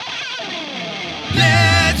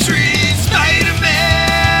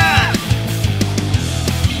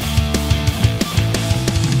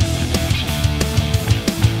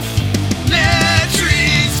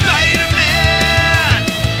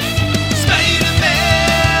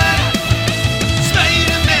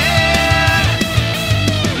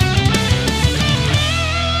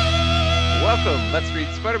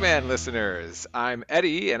Spider-Man listeners. I'm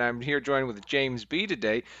Eddie, and I'm here joined with James B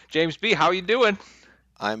today. James B, how you doing?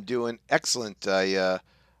 I'm doing excellent.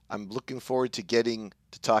 I'm looking forward to getting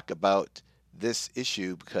to talk about this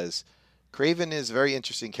issue because Craven is a very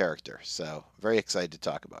interesting character. So very excited to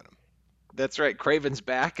talk about him. That's right, Craven's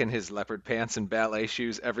back in his leopard pants and ballet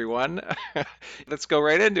shoes, everyone. Let's go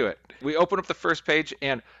right into it. We open up the first page,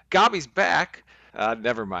 and Gobby's back.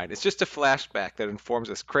 Never mind. It's just a flashback that informs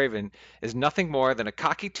us Craven is nothing more than a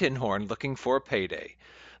cocky tin horn looking for a payday.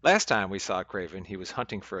 Last time we saw Craven, he was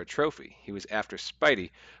hunting for a trophy. He was after Spidey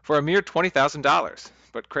for a mere $20,000.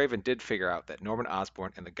 But Craven did figure out that Norman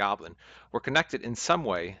Osborn and the Goblin were connected in some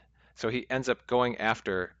way, so he ends up going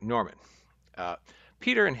after Norman. Uh,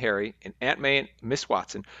 Peter and Harry and Aunt May and Miss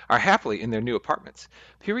Watson are happily in their new apartments.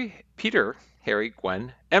 Peter, Harry,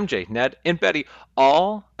 Gwen, MJ, Ned, and Betty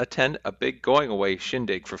all attend a big going away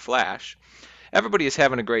shindig for Flash. Everybody is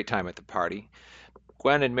having a great time at the party.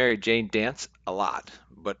 Gwen and Mary Jane dance a lot,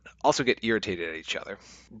 but also get irritated at each other.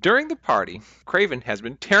 During the party, Craven has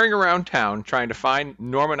been tearing around town trying to find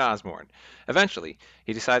Norman Osborn. Eventually,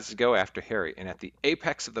 he decides to go after Harry, and at the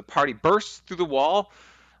apex of the party bursts through the wall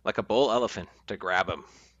like a bull elephant to grab him.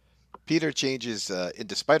 Peter changes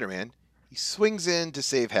into Spider-Man. He swings in to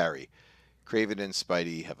save Harry. Craven and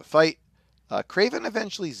Spidey have a fight. Craven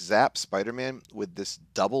eventually zaps Spider-Man with this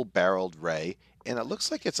double-barreled ray, and it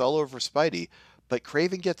looks like it's all over Spidey, but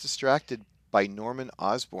Craven gets distracted by Norman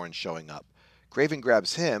Osborn showing up. Craven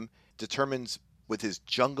grabs him, determines with his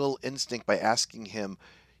jungle instinct by asking him,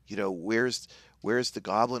 where's the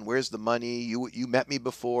goblin? Where's the money? You met me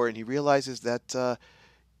before, and he realizes that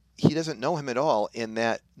he doesn't know him at all, and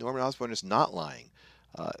that Norman Osborn is not lying.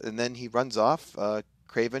 And then he runs off,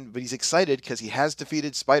 Craven, but he's excited because he has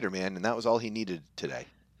defeated Spider-Man, and that was all he needed today.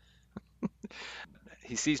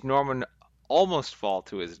 He sees Norman almost fall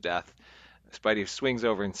to his death. Spidey swings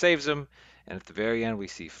over and saves him, and at the very end, we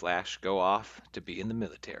see Flash go off to be in the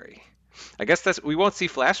military. I guess that's we won't see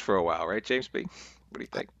Flash for a while, right, James B? What do you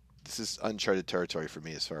I, think? this is uncharted territory for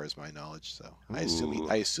me as far as my knowledge, so Ooh.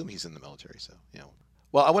 I assume he's in the military. So.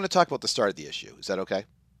 Well, I want to talk about the start of the issue. Is that okay?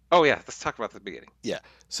 Oh yeah, let's talk about the beginning. Yeah.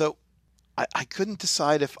 So I couldn't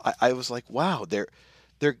decide if I was like, wow, they're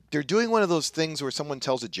doing one of those things where someone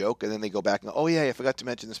tells a joke and then they go back and go, oh yeah, I forgot to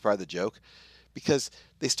mention this part of the joke, because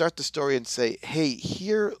they start the story and say, hey,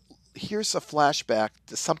 here's a flashback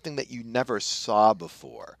to something that you never saw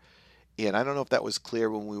before. And I don't know if that was clear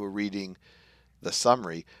when we were reading the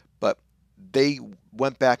summary, but they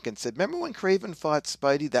went back and said, remember when Craven fought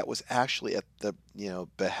Spidey? That was actually at the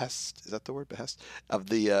behest, is that the word, behest, of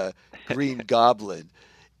the Green Goblin.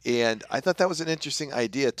 And I thought that was an interesting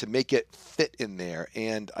idea to make it fit in there.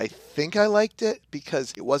 And I think I liked it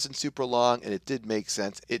because it wasn't super long and it did make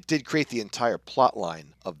sense. It did create the entire plot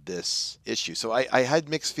line of this issue. So I had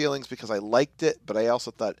mixed feelings because I liked it, but I also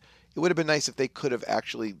thought it would have been nice if they could have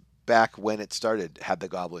actually, back when it started, had the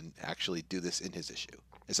Goblin actually do this in his issue,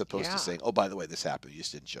 as opposed to Yeah, saying, oh, by the way, this happened. We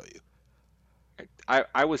just didn't show you.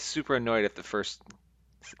 I was super annoyed at the first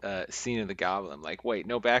scene of the Goblin. I'm like, wait,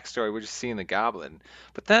 no backstory. We're just seeing the Goblin.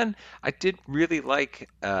 But then I did really like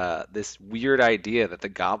this weird idea that the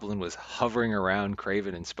Goblin was hovering around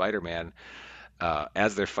Craven and Spider-Man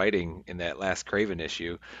as they're fighting in that last Craven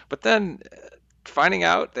issue. But then finding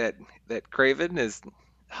out that Craven is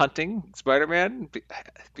hunting Spider-Man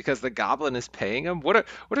because the Goblin is paying him. What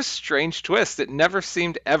a strange twist. It never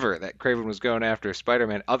seemed ever that Craven was going after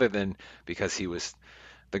Spider-Man other than because he was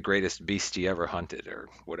the greatest beast he ever hunted, or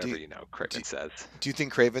Do whatever you, do, Craven says. do you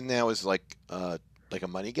think Craven now is like a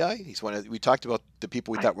money guy? He's one of, we talked about the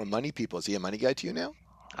people we I, thought were money people. Is he a money guy to you now?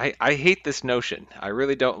 I hate this notion. I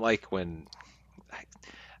really don't like when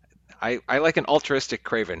I like an altruistic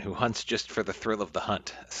Craven who hunts just for the thrill of the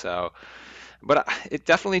hunt. So, but it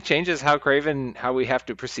definitely changes how we have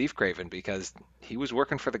to perceive Craven because he was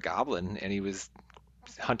working for the Goblin and he was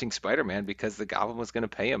hunting Spider-Man because the Goblin was going to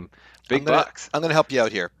pay him I'm big gonna bucks. I'm gonna help you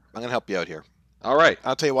out here. I'm gonna help you out here. All right,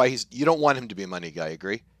 I'll tell you why you don't want him to be a money guy.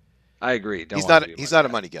 Agree? I agree. Don't He's want him not to be a he's money not a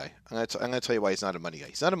guy. money guy. I'm gonna tell you why he's not a money guy.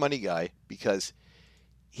 He's not a money guy because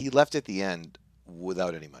he left at the end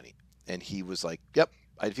without any money, and he was like, "Yep,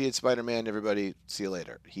 I defeated Spider-Man. Everybody, see you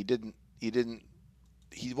later." He didn't.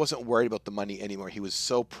 He wasn't worried about the money anymore. He was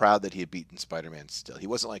so proud that he had beaten Spider-Man. Still, he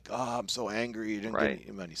wasn't like, "Oh, I'm so angry. You didn't give Right.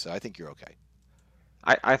 me money." So I think you're okay.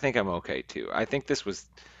 I think I'm okay too. I think this was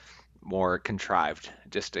more contrived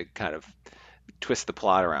just to kind of twist the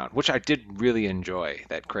plot around, which I did really enjoy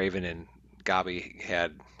that Craven and Gabi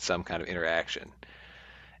had some kind of interaction.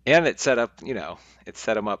 And it set up, it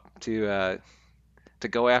set him up to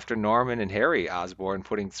go after Norman and Harry Osborn,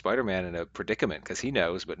 putting Spider-Man in a predicament because he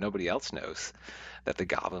knows, but nobody else knows that the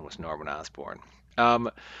Goblin was Norman Osborn.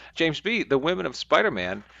 Um, James B., the women of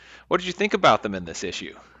Spider-Man, what did you think about them in this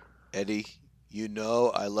issue? Eddie,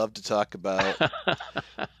 I love to talk about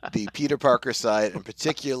the Peter Parker side, and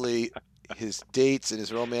particularly his dates and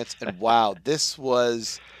his romance. And wow, this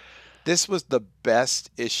was the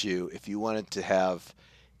best issue if you wanted to have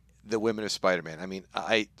the women of Spider-Man. I mean,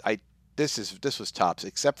 I this was tops,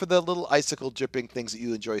 except for the little icicle dripping things that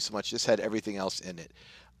you enjoy so much. This had everything else in it.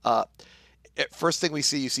 Uh, First thing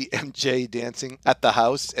you see MJ dancing at the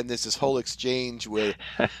house, and there's this whole exchange where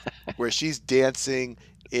she's dancing,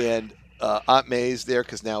 and Aunt May's there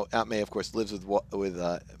because now Aunt May, of course, lives with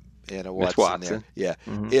Anna Miss Watson there. Watson. Yeah,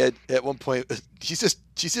 Hmm. and at one point she's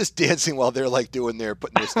just dancing while they're like doing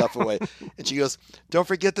putting their stuff away, and she goes, "Don't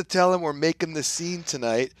forget to tell him we're making the scene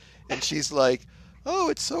tonight." And she's like, "Oh,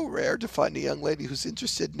 it's so rare to find a young lady who's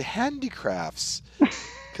interested in handicrafts,"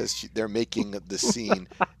 because they're making the scene.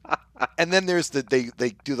 And then there's they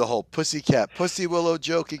do the whole pussycat pussy willow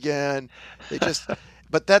joke again. They just,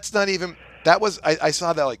 but that's not even that was I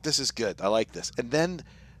saw that like this is good. I like this. And then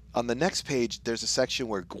on the next page there's a section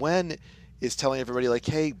where Gwen is telling everybody like,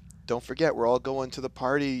 hey, don't forget we're all going to the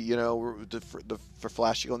party. For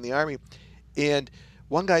Flash to go in the army. And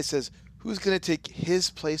one guy says, who's going to take his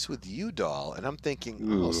place with you, doll? And I'm thinking,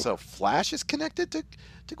 oh, Ooh. so Flash is connected to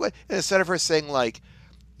Gwen. And instead of her saying like,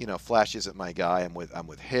 Flash isn't my guy. I'm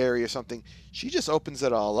with Harry or something. She just opens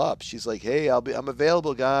it all up. She's like, "Hey, I'm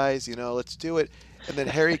available, guys. Let's do it." And then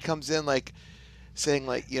Harry comes in like saying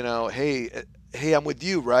like, "Hey, hey, I'm with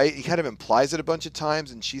you, right?" He kind of implies it a bunch of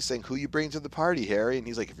times, and she's saying, "Who you bring to the party, Harry?" And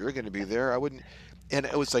he's like, "If you're going to be there, I wouldn't." And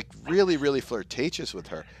it was like really, really flirtatious with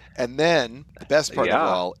her. And then the best part of Yeah.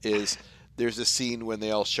 all is there's a scene when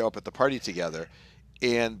they all show up at the party together,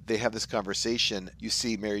 and they have this conversation. You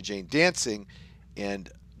see Mary Jane dancing, and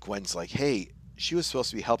Gwen's like, "Hey, she was supposed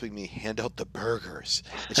to be helping me hand out the burgers."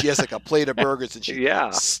 And she has like a plate of burgers and she Yeah.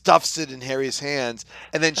 stuffs it in Harry's hands.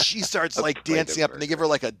 And then she starts A like plate dancing of up and they give her burgers.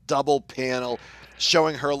 like a double panel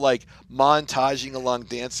showing her like montaging along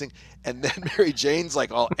dancing. And then Mary Jane's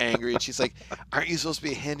like all angry and she's like, "Aren't you supposed to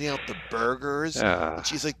be handing out the burgers?" Uh, And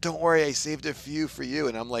she's like, "Don't worry, I saved a few for you."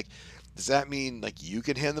 And I'm like, does that mean like you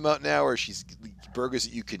can hand them out now, or she's burgers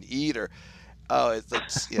that you can eat, or oh,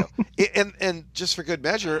 and just for good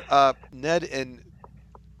measure, Ned and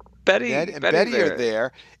Betty Betty are there.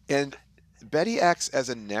 there, and Betty acts as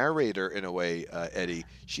a narrator in a way. Eddie,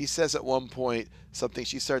 she says at one point something.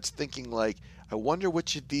 She starts thinking like, "I wonder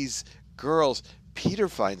which of these girls Peter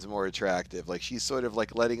finds more attractive." Like she's sort of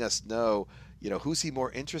like letting us know, who's he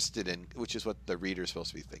more interested in, which is what the reader's supposed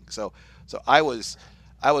to be thinking. So I was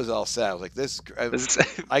all set. I was like, this. This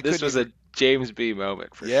I this couldn't was even. a James B.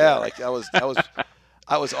 moment for Yeah, sure. like I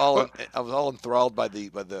was all Well, I was all enthralled by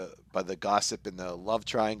the gossip and the love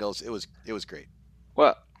triangles. It was great.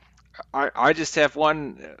 well, I just have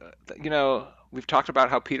one. We've talked about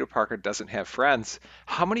how Peter Parker doesn't have friends.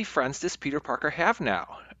 How many friends does Peter Parker have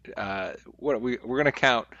now? We're gonna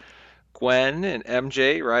count Gwen and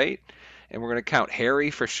MJ, right? And we're gonna count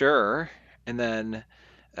Harry for sure. And then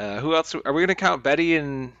who else? Are we gonna count Betty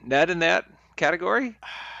and Ned in that category?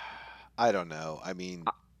 I don't know. I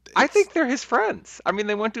mean, I it's. think they're his friends. I mean,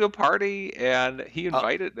 they went to a party and he Uh,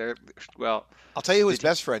 invited their. Well, I'll tell you who his did you?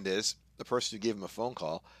 best friend is. The person who gave him a phone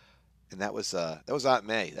call, and that was Aunt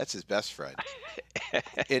May. That's his best friend.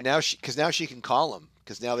 And now she can call him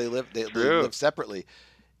because now they True. live separately.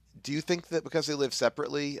 Do you think that because they live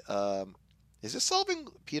separately, is this solving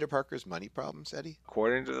Peter Parker's money problems, Eddie?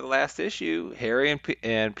 According to the last issue, Harry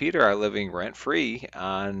and Peter are living rent free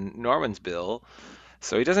on Norman's bill,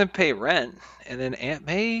 so he doesn't pay rent. And then Aunt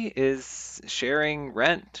May is sharing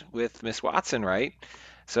rent with Miss Watson, right?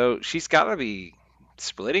 So she's got to be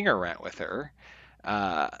splitting her rent with her.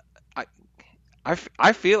 Uh, I,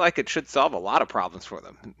 I feel like it should solve a lot of problems for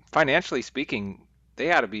them. Financially speaking,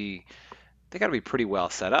 they ought to be they got to be pretty well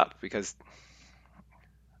set up because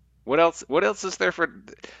what else is there for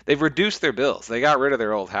they've reduced their bills. They got rid of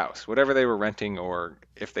their old house. Whatever they were renting or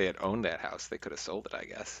if they had owned that house, they could have sold it, I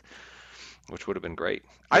guess, which would have been great.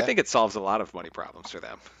 I Yeah, think it solves a lot of money problems for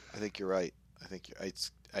them. I think you're right.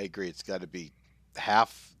 I agree. It's got to be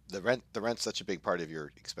half the rent. The rent's such a big part of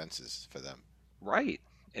your expenses for them. Right.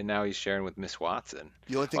 And now he's sharing with Miss Watson.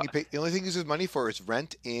 Well, The only thing he uses money for is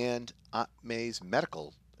rent and Aunt May's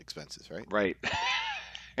medical expenses, right? right.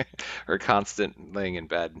 Her constant laying in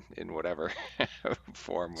bed in whatever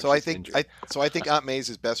form when So I she's think injured. Aunt May's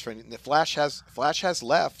his best friend. And the Flash has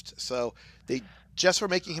left, so they just were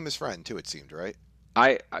making him his friend too. It seemed right.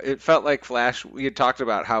 It felt like Flash. We had talked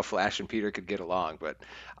about how Flash and Peter could get along, but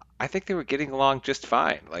I think they were getting along just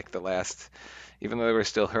fine. Like the last, even though they were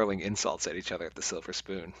still hurling insults at each other at the Silver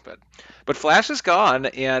Spoon. But Flash is gone,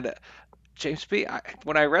 and James B.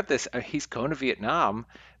 When I read this, he's going to Vietnam,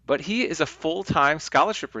 but he is a full-time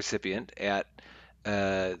scholarship recipient at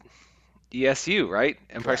uh, ESU, right?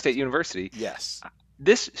 Empire State Correct. University. Yes.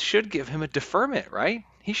 This should give him a deferment, right?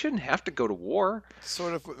 He shouldn't have to go to war,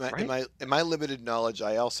 Sort of in right? my limited knowledge,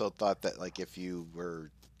 I also thought that like if you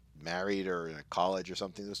were married or in a college or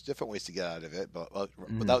something, there's different ways to get out of it. But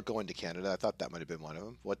Mm. without going to Canada, I thought that might have been one of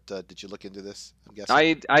them. What did you look into this? I'm guessing.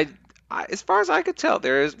 I, I, as far as I could tell,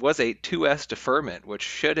 was a 2S deferment, which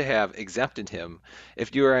should have exempted him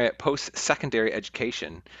if you were at post-secondary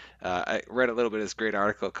education. I read a little bit of this great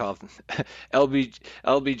article called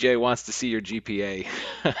LBJ wants to see your GPA.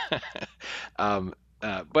 um,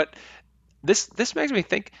 but this makes me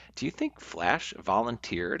think, do you think Flash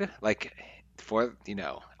volunteered? Like,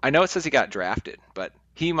 I know it says he got drafted, but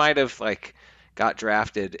he might have, like, got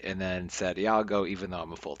drafted and then said, yeah, I'll go even though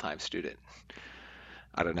I'm a full-time student.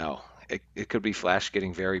 I don't know. It could be Flash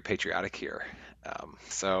getting very patriotic here.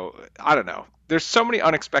 So I don't know. There's so many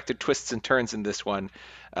unexpected twists and turns in this one.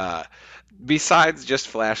 Uh, Besides just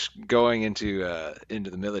Flash going into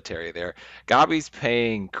the military, there, Gobby's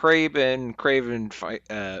paying Craven.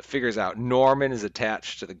 Figures out Norman is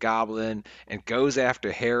attached to the Goblin and goes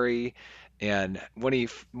after Harry. And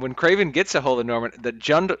when Craven gets a hold of Norman, the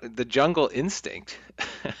jungle instinct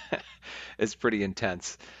is pretty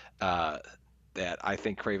intense. Uh, that I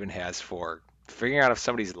think Craven has for figuring out if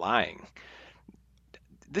somebody's lying.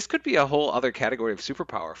 This could be a whole other category of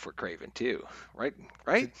superpower for Craven too, right?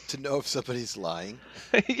 Right? To know if somebody's lying.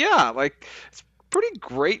 Yeah, like it's pretty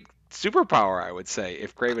great superpower, I would say,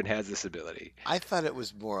 if Craven has this ability. I thought it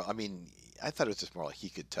was more. I mean, I thought it was just more like he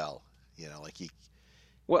could tell. Like he.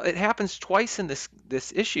 Well, it happens twice in this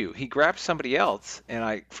issue. He grabs somebody else, and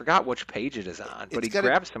I forgot which page it is on, but It's he got to.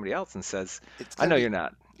 grabs somebody else and says, It's "I got to know be you're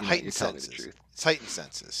not. You're heightened telling me the senses. truth." It's heightened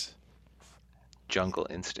senses. Jungle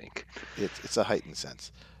instinct. It's a heightened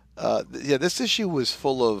sense. Yeah, this issue was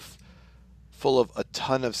full of a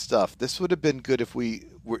ton of stuff. This would have been good if we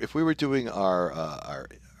were doing our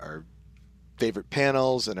favorite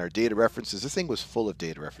panels and our data references. This thing was full of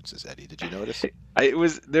data references. Eddie, did you notice?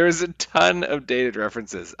 There was a ton of dated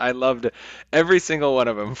references. I loved every single one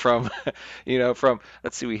of them from from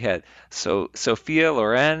let's see, we had Sophia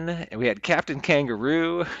Loren, and we had Captain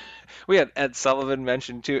Kangaroo. We had Ed Sullivan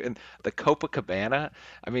mentioned too, and the Copacabana.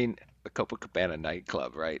 I mean, the Copacabana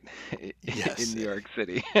nightclub, right, in Yes. New York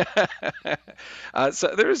City.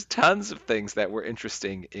 So there's tons of things that were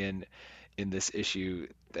interesting in this issue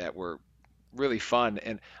that were really fun,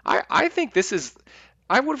 and I think this is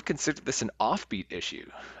I would have considered this an offbeat issue,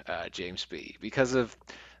 James B, because of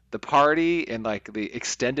the party and like the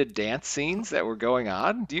extended dance scenes that were going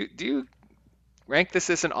on. Do you rank this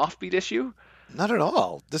as an offbeat issue? Not at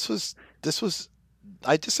all. This was.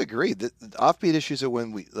 I disagree. The offbeat issues are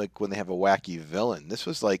when when they have a wacky villain. This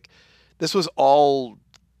was all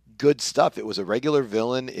good stuff. It was a regular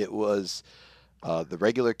villain. It was the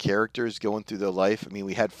regular characters going through their life. I mean,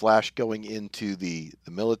 we had Flash going into the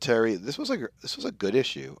military. This was a good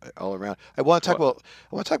issue all around. Well, I want to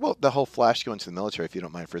talk about the whole Flash going to the military, if you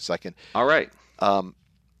don't mind, for a second. all right. Um,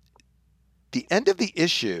 the end of the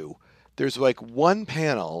issue, there's like one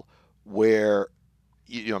panel where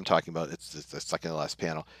you know what I'm talking about. It's the second to last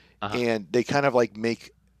panel, Uh-huh. and they kind of like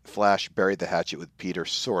make Flash bury the hatchet with Peter,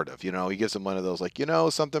 sort of. He gives him one of those like,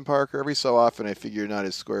 something, Parker. Every so often, I figure you're not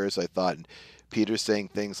as square as I thought. And Peter's saying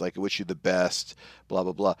things like, "I wish you the best," blah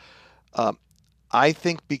blah blah. Um, I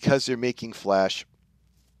think because they're making Flash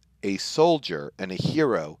a soldier and a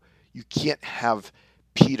hero, you can't have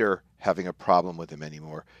Peter having a problem with him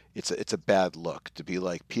anymore. It's a bad look to be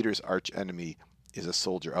like Peter's arch enemy is a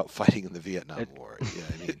soldier out fighting in the Vietnam It, War. Yeah,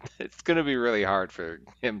 I mean, it's going to be really hard for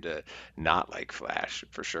him to not like Flash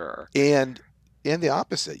for sure. and and the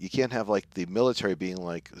opposite. You can't have like the military being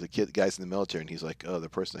like guys in the military, and he's like, oh, the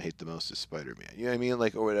person I hate the most is Spider-Man. You know what I mean?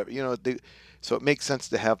 Like or whatever. So it makes sense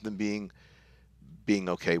to have them being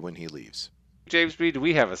okay when he leaves. James B, do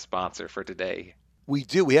we have a sponsor for today? We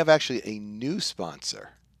do. We have actually a new sponsor.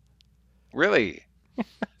 Really?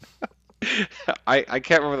 I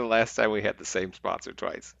can't remember the last time we had the same sponsor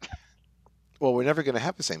twice. Well, we're never going to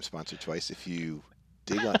have the same sponsor twice if you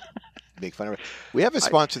dig on make fun of it. We have a I,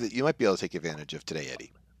 sponsor that you might be able to take advantage of today,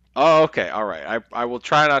 Eddie. oh, okay, all right. I will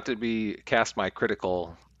try not to be cast my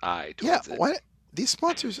critical eye Yeah, towards it. why these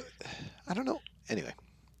sponsors? I don't know. Anyway,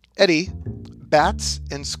 Eddie, bats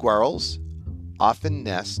and squirrels often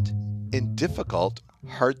nest in difficult,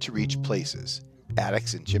 hard to reach places.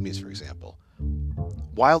 attics and chimneys, for example.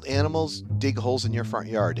 Wild animals dig holes in your front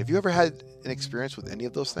yard. Have you ever had an experience with any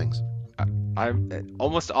of those things? I'm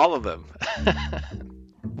almost all of them.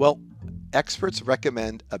 Well, experts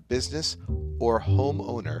recommend a business or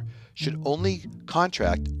homeowner should only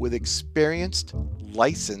contract with experienced,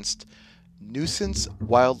 licensed nuisance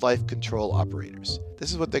wildlife control operators.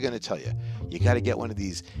 This is what they're going to tell you. You got to get one of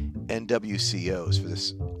these NWCOs for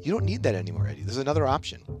this. You don't need that anymore, Eddie. There's another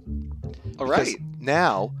option. All Because right.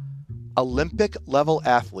 now, Olympic level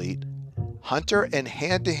athlete, hunter, and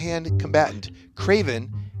hand to hand combatant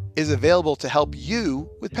Craven is available to help you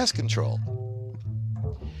with pest control.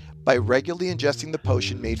 By regularly ingesting the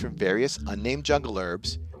potion made from various unnamed jungle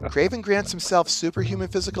herbs, Craven grants himself superhuman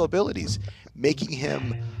physical abilities, making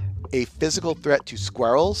him a physical threat to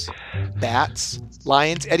squirrels, bats,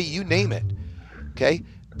 lions, Eddie, you name it. Okay?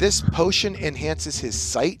 This potion enhances his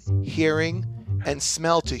sight, hearing, and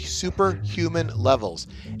smell to superhuman levels,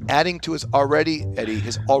 adding to his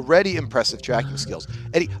already impressive tracking skills.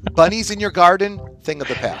 Eddie, bunnies in your garden, thing of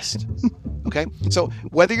the past. Okay? So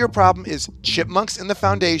whether your problem is chipmunks in the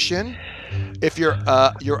foundation, if your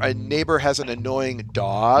neighbor has an annoying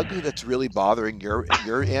dog that's really bothering your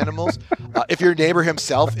animals, if your neighbor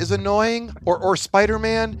himself is annoying, or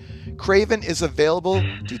Spider-Man, Craven is available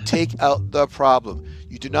to take out the problem.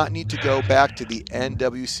 You do not need to go back to the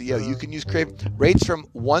NWCO. You can use Craven rates from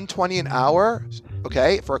 $120 an hour,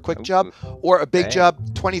 okay, for a quick job, or a big job,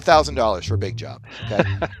 $20,000 for a big job. Okay.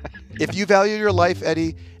 If you value your life,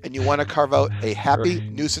 Eddie, and you want to carve out a happy,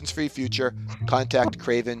 nuisance-free future, contact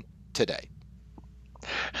Craven today.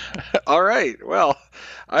 All right. Well,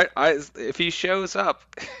 if he shows up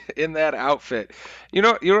in that outfit, you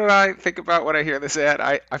know what I think about when I hear this ad?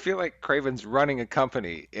 I feel like Craven's running a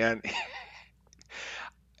company and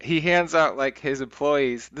he hands out like his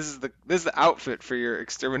employees, this is the outfit for your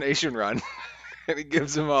extermination run, and he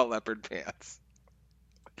gives them all leopard pants.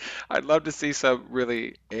 I'd love to see some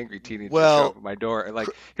really angry teenager show up Well, at my door and like,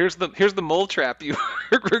 here's the mole trap you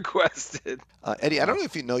requested. Eddie, I don't Oh,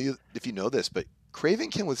 know if you know this, but Craven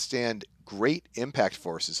can withstand great impact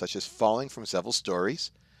forces such as falling from several stories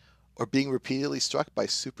or being repeatedly struck by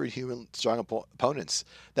superhuman strong opponents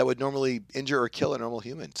that would normally injure or kill a normal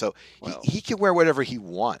human. So well, he can wear whatever he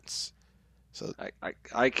wants. So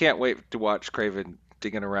I can't wait to watch Craven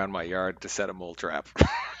digging around my yard to set a mole trap.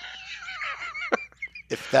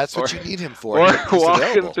 if that's or what you need him for, or he's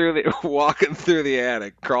available. walking through the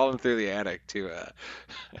attic, crawling through the attic to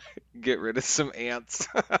get rid of some ants.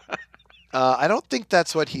 I don't think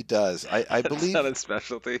that's what he does. I That's not believe his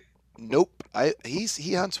specialty. nope.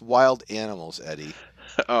 He hunts wild animals, Eddie.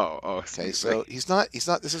 Oh, Okay, excuse me. so he's not.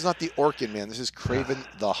 This is not the Orkin man. This is Craven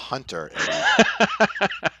the Hunter,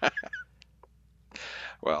 Eddie.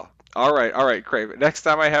 Well, all right, Craven. Next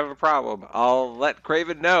time I have a problem, I'll let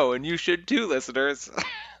Craven know, and you should too, listeners.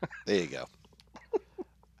 There you go.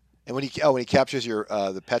 And when he captures your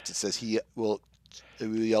the pets, it says he will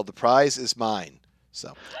yell, "The prize is mine."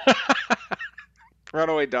 So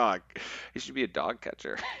Runaway dog. He should be a dog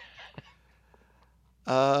catcher.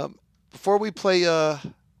 um, before we play,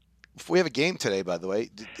 before we have a game today, by the way,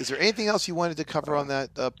 is there anything else you wanted to cover on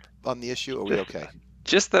that on the issue? Or are we okay?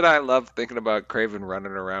 Just that I love thinking about Craven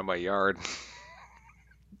running around my yard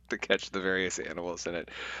to catch the various animals in it.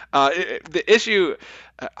 The issue,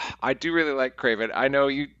 I do really like Craven. I know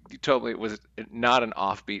you told me it was not an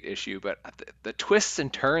offbeat issue, but the twists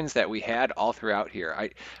and turns that we had all throughout here, I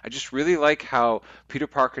just really like how Peter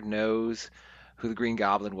Parker knows who the Green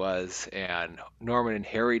Goblin was, and Norman and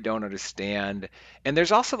Harry don't understand. And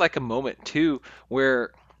there's also like a moment too where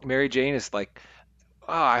Mary Jane is like,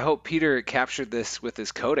 "Oh, I hope Peter captured this with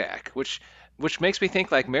his Kodak," which makes me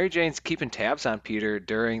think like Mary Jane's keeping tabs on Peter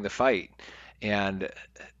during the fight, and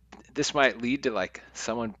this might lead to like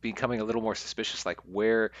someone becoming a little more suspicious, like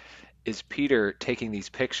where is Peter taking these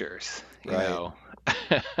pictures, Right.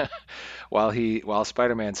 while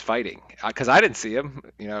Spider-Man's fighting? Because I didn't see him,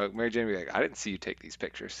 Mary Jane would be like, I didn't see you take these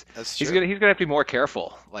pictures. That's He's true. gonna he's gonna have to be more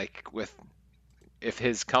careful, like with if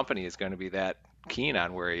his company is going to be that keen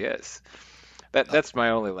on where he is. Uh, That's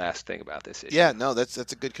my only last thing about this yeah, issue. no, that's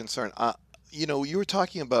a good concern. You were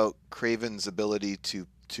talking about Craven's ability to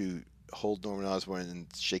hold Norman Osborn and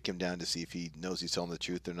shake him down to see if he knows he's telling the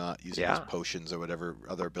truth or not, using his Yeah. potions or whatever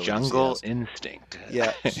other abilities he Jungle has. instinct.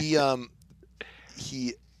 Yeah, he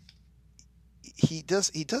he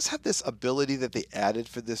does have this ability that they added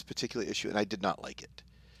for this particular issue, and I did not like it.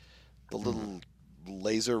 The Mm. little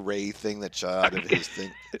laser ray thing that shot out of his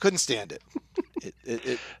thing, couldn't stand it.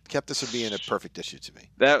 It kept this from being a perfect issue to me.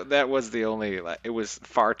 That was the only like it was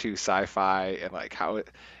far too sci-fi and like how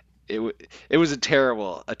it was a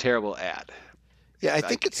terrible ad. Yeah, I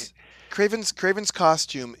think it's Craven's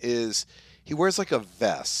costume is he wears like a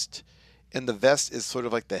vest, and the vest is sort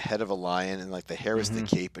of like the head of a lion, and like the hair is the Mhm.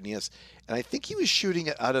 cape, and I think he was shooting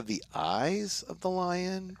it out of the eyes of the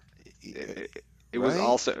lion, It was right?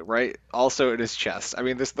 also right, also in his chest. I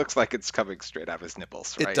mean, this looks like it's coming straight out of his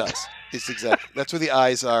nipples, It right? does. It's exactly that's where the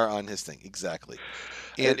eyes are on his thing, exactly.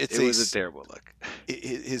 And It was a terrible look.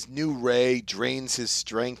 his new ray drains his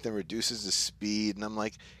strength and reduces his speed, and I'm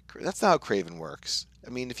like, that's not how Craven works. I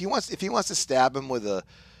mean, if he wants to stab him with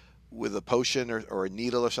a potion or a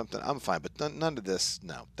needle or something, I'm fine. But none of this.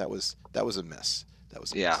 No, that was a miss. That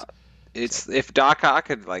was a Yeah, miss. So it's if Doc Ock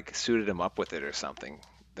had like suited him up with it or something,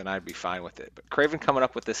 then I'd be fine with it. But Craven coming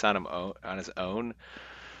up with this on his own,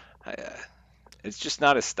 it's just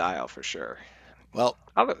not his style for sure. well,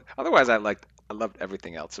 Otherwise, I loved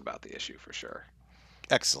everything else about the issue for sure.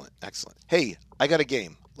 excellent, excellent. Hey, I got a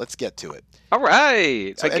game. Let's get to it. All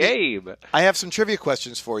right, So a Eddie, game. I have some trivia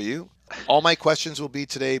questions for you. All my questions will be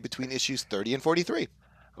today between issues 30 and 43.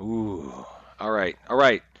 Ooh, all right, all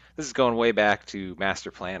right. This is going way back to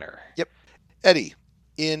Master Planner. Yep. Eddie,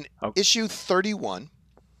 in Oh, issue 31,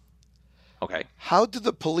 okay. how did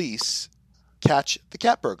the police catch the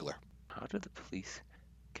cat burglar? How did the police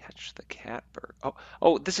catch the Catbird?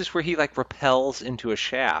 Oh, this is where he like repels into a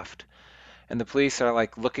shaft, and the police are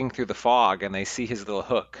like looking through the fog, and they see his little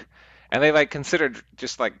hook, and they like considered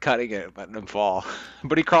just like cutting it and letting him fall,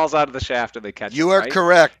 but he crawls out of the shaft and they catch You him, are right?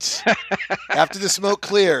 correct. After the smoke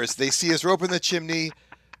clears, they see his rope in the chimney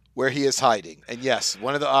where he is hiding. And yes,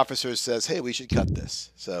 one of the officers says, "Hey, we should cut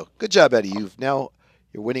this." So good job, Eddie.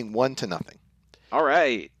 You're winning 1-0. All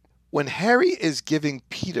right. When Harry is giving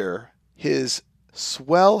Peter his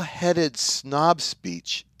swell-headed snob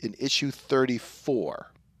speech in issue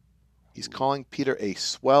 34, he's calling Peter a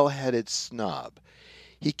swell-headed snob.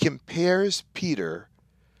 He compares Peter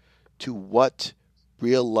to what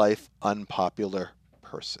real-life unpopular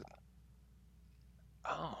person?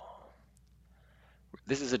 Oh,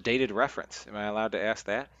 this is a dated reference. Am I allowed to ask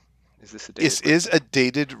that? Is this a This dated? is a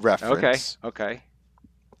dated Okay, reference. okay.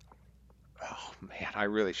 Oh man, I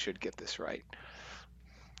really should get this right.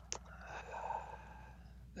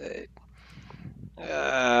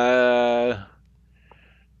 Uh,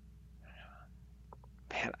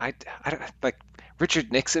 Man, I don't like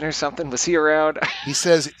Richard Nixon or something. Was he around? He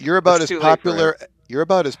says It's too late for him. You're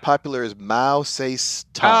about as popular as Mao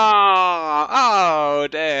Zedong. Oh, oh,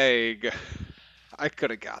 dang. I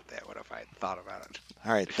could have got that one if I had thought about it.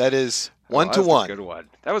 All right, that is Oh, one that to was a one. good one.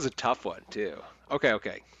 That was a tough one, too. Okay,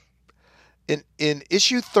 okay. In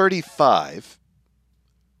issue 35,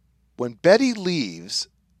 when Betty leaves,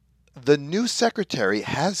 the new secretary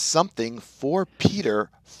has something for Peter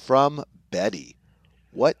from Betty.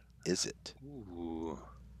 What is it? Ooh.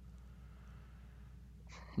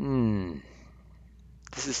 Hmm.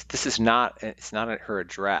 This is not it's not at her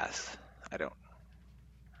address. I don't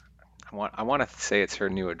I want to say it's her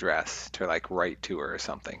new address to like write to her or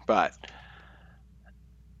something. But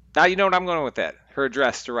now you know what I'm going with that. Her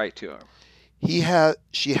address to write to her.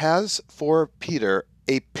 She has for Peter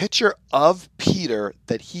a picture of Peter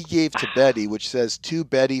that he gave to Betty, which says "To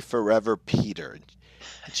Betty forever, Peter,"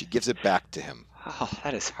 and she gives it back to him. Oh,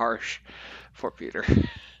 that is harsh. Poor Peter.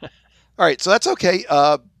 All right, so that's okay.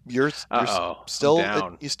 You're Uh-oh. I'm still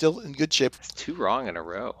down. you're still in good shape. It's two wrong in a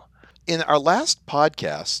row. In our last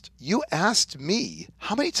podcast, you asked me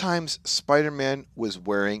how many times Spider-Man was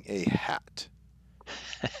wearing a hat.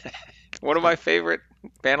 One of my favorite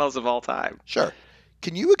panels of all time. Sure.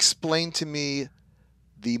 Can you explain to me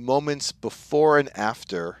the moments before and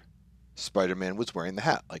after Spider-Man was wearing the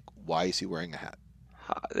hat? Like, why is he wearing a hat?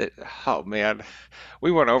 Oh man,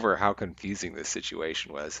 we went over how confusing this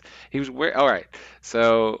situation was. He was all right.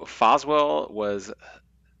 So Foswell was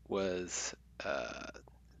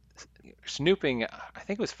snooping. I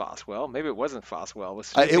think it was Foswell. Maybe it wasn't Foswell. Was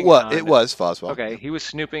snooping It on. was Foswell. Okay, Yep. he was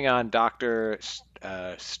snooping on Doctor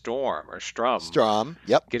Storm or Strum Strom.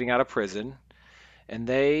 Yep. getting out of prison,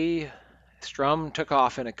 and Strum took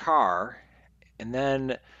off in a car, and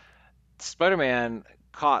then Spider-Man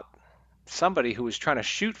caught somebody who was trying to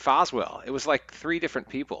shoot Foswell. It was like three different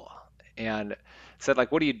people, and said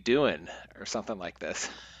like, "What are you doing?" or something like this.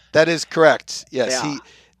 That is correct. Yes, Yeah,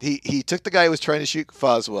 he took the guy who was trying to shoot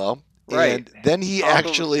Foswell, right. and then Foswell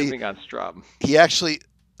was snooping on Strum. he actually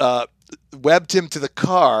webbed him to the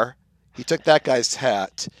car. He took that guy's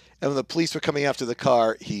hat, and when the police were coming after the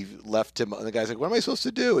car, he left him. And the guy's like, "What am I supposed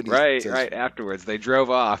to do?" And he Right, says, right. Afterwards, they drove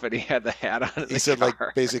off, and he had the hat on in he the said, like,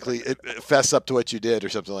 car. basically, fess up to what you did or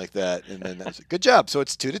something like that. And then that's good job. So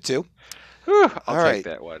it's 2-2. Whew, I'll All take right.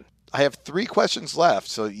 that one. I have 3 questions left,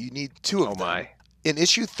 so you need 2 of Oh them. my. In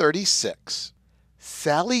issue 36,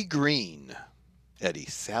 Sally Green, Eddie,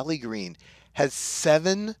 Sally Green has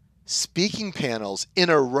 7 speaking panels in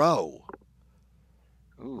a row.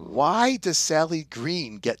 Ooh. Why does Sally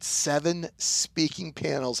Green get 7 speaking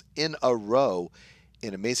panels in a row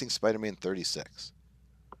in Amazing Spider-Man 36?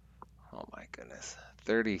 Oh my goodness.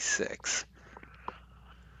 36.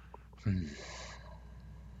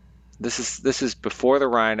 This is before the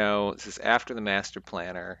Rhino. This is after the Master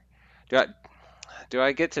Planner. Do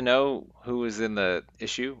I get to know who was in the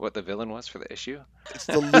issue? What the villain was for the issue? It's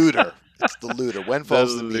the looter. It's the looter. When The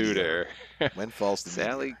falls the meteor? looter. When falls the meteor?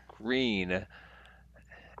 Sally Green.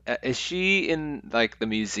 Is she in like the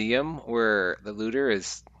museum where the looter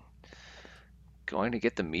is going to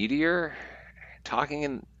get the meteor? Talking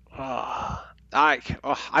in. Oh,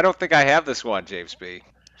 I don't think I have this one, James B.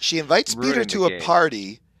 She invites Peter Ruining to the a game.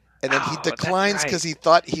 party, and then he Oh, that's declines because right. he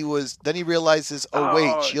thought he was. Then he realizes, oh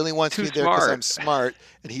wait, Oh, she only wants too me there because smart. I'm smart,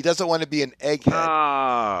 and he doesn't want to be an egghead.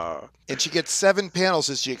 Oh. And she gets 7 panels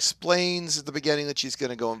as she explains at the beginning that she's going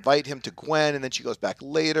to go invite him to Gwen, and then she goes back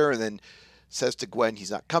later and then says to Gwen he's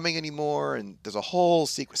not coming anymore, and there's a whole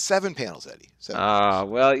sequence. 7 panels, Eddie. 7 panels.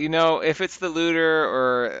 Well, if it's the looter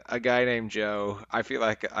or a guy named Joe, I feel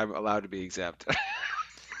like I'm allowed to be exempt.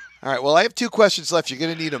 All right, well, I have 2 questions left. You're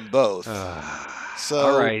going to need them both.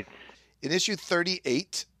 So, All right. in issue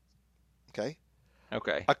 38, okay,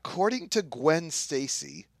 Okay. according to Gwen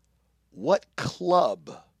Stacy, what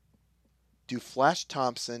club do Flash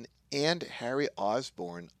Thompson and Harry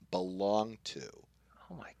Osborn belong to?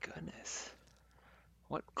 Oh my goodness.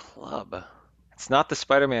 What club? It's not the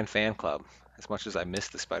Spider-Man fan club, as much as I miss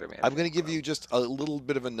the Spider-Man. I'm going to give you just a little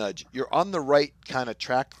bit of a nudge. You're on the right kind of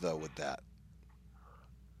track, though, with that.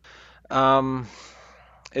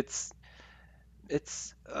 It's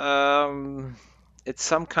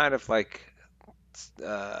some kind of like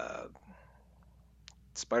uh,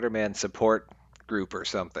 Spider-Man support group or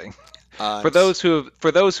something. For those who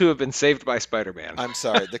have been saved by Spider-Man. I'm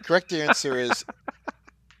sorry. The correct answer is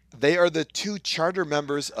they are the 2 charter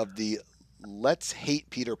members of the Let's Hate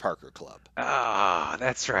Peter Parker Club. Ah,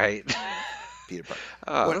 that's right. Peter Parker.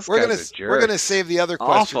 Oh, those we're guys gonna are jerks. we're gonna save the other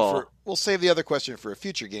question Awful. we'll save the other question for a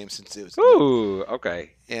future game since it was. Ooh,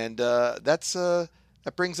 okay. And that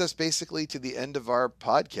brings us basically to the end of our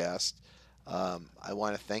podcast. I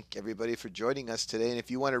want to thank everybody for joining us today. And if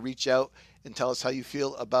you want to reach out and tell us how you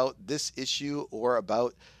feel about this issue or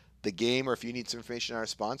about the game, or if you need some information on our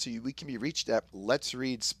sponsor, we can be reached at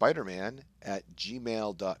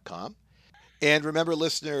letsreadspiderman@gmail.com. And remember,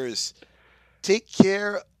 listeners, take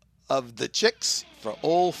care of the chicks for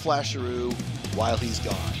old Flasharoo while he's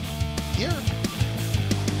gone. Here.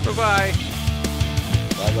 Bye-bye.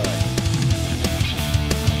 Bye-bye.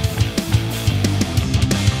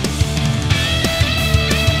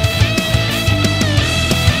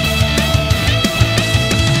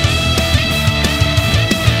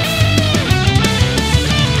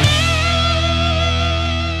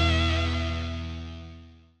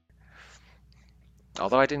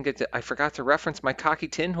 Although I forgot to reference my cocky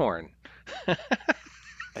tin horn.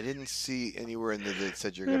 I didn't see anywhere in there that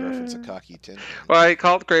said you're going to reference a cocky tin horn. Well, I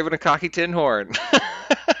called Craven a cocky tin horn.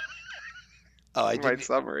 Oh, I My didn't.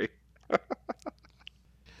 summary.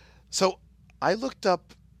 So I looked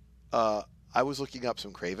up. I was looking up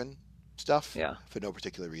some Craven stuff. Yeah. For no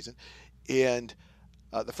particular reason, and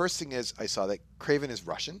the first thing is I saw that Craven is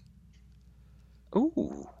Russian.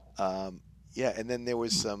 Ooh. Yeah, and then there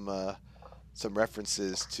was some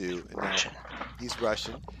references to Russian. He's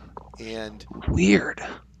Russian, and Weird.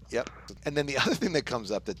 yep. And then the other thing that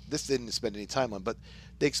comes up that this didn't spend any time on, but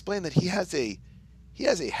they explain that he has a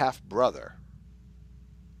half brother.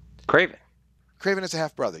 Craven. Craven is a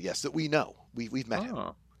half brother. Yes, that we know. We've met him.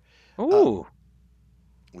 Ooh.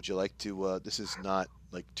 Would you like to? This is not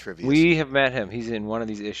like trivia. We have met him. He's in one of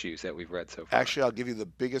these issues that we've read so far. Actually, I'll give you the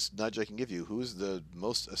biggest nudge I can give you. Who's the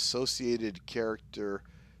most associated character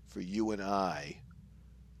for you and I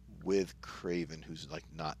with Craven, who's like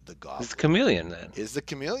not the Goblin? It's the Chameleon then. Is the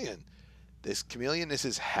Chameleon. This Chameleon is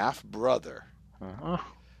his half brother, Uh-huh.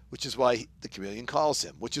 which is why the Chameleon calls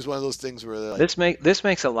him. Which is one of those things where they're like, This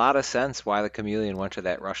makes a lot of sense why the Chameleon went to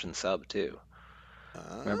that Russian sub too.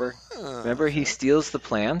 Remember? Remember he steals the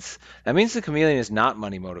plants? That means the Chameleon is not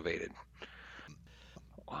money motivated.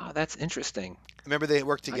 Wow, that's interesting. Remember they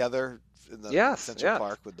worked together in the Yes, Central yeah.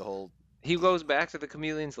 Park with the whole. He goes back to the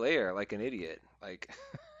Chameleon's lair like an idiot. Like,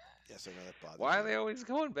 Yes, I know that bothers why are you. they always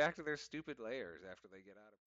going back to their stupid lairs after they get out of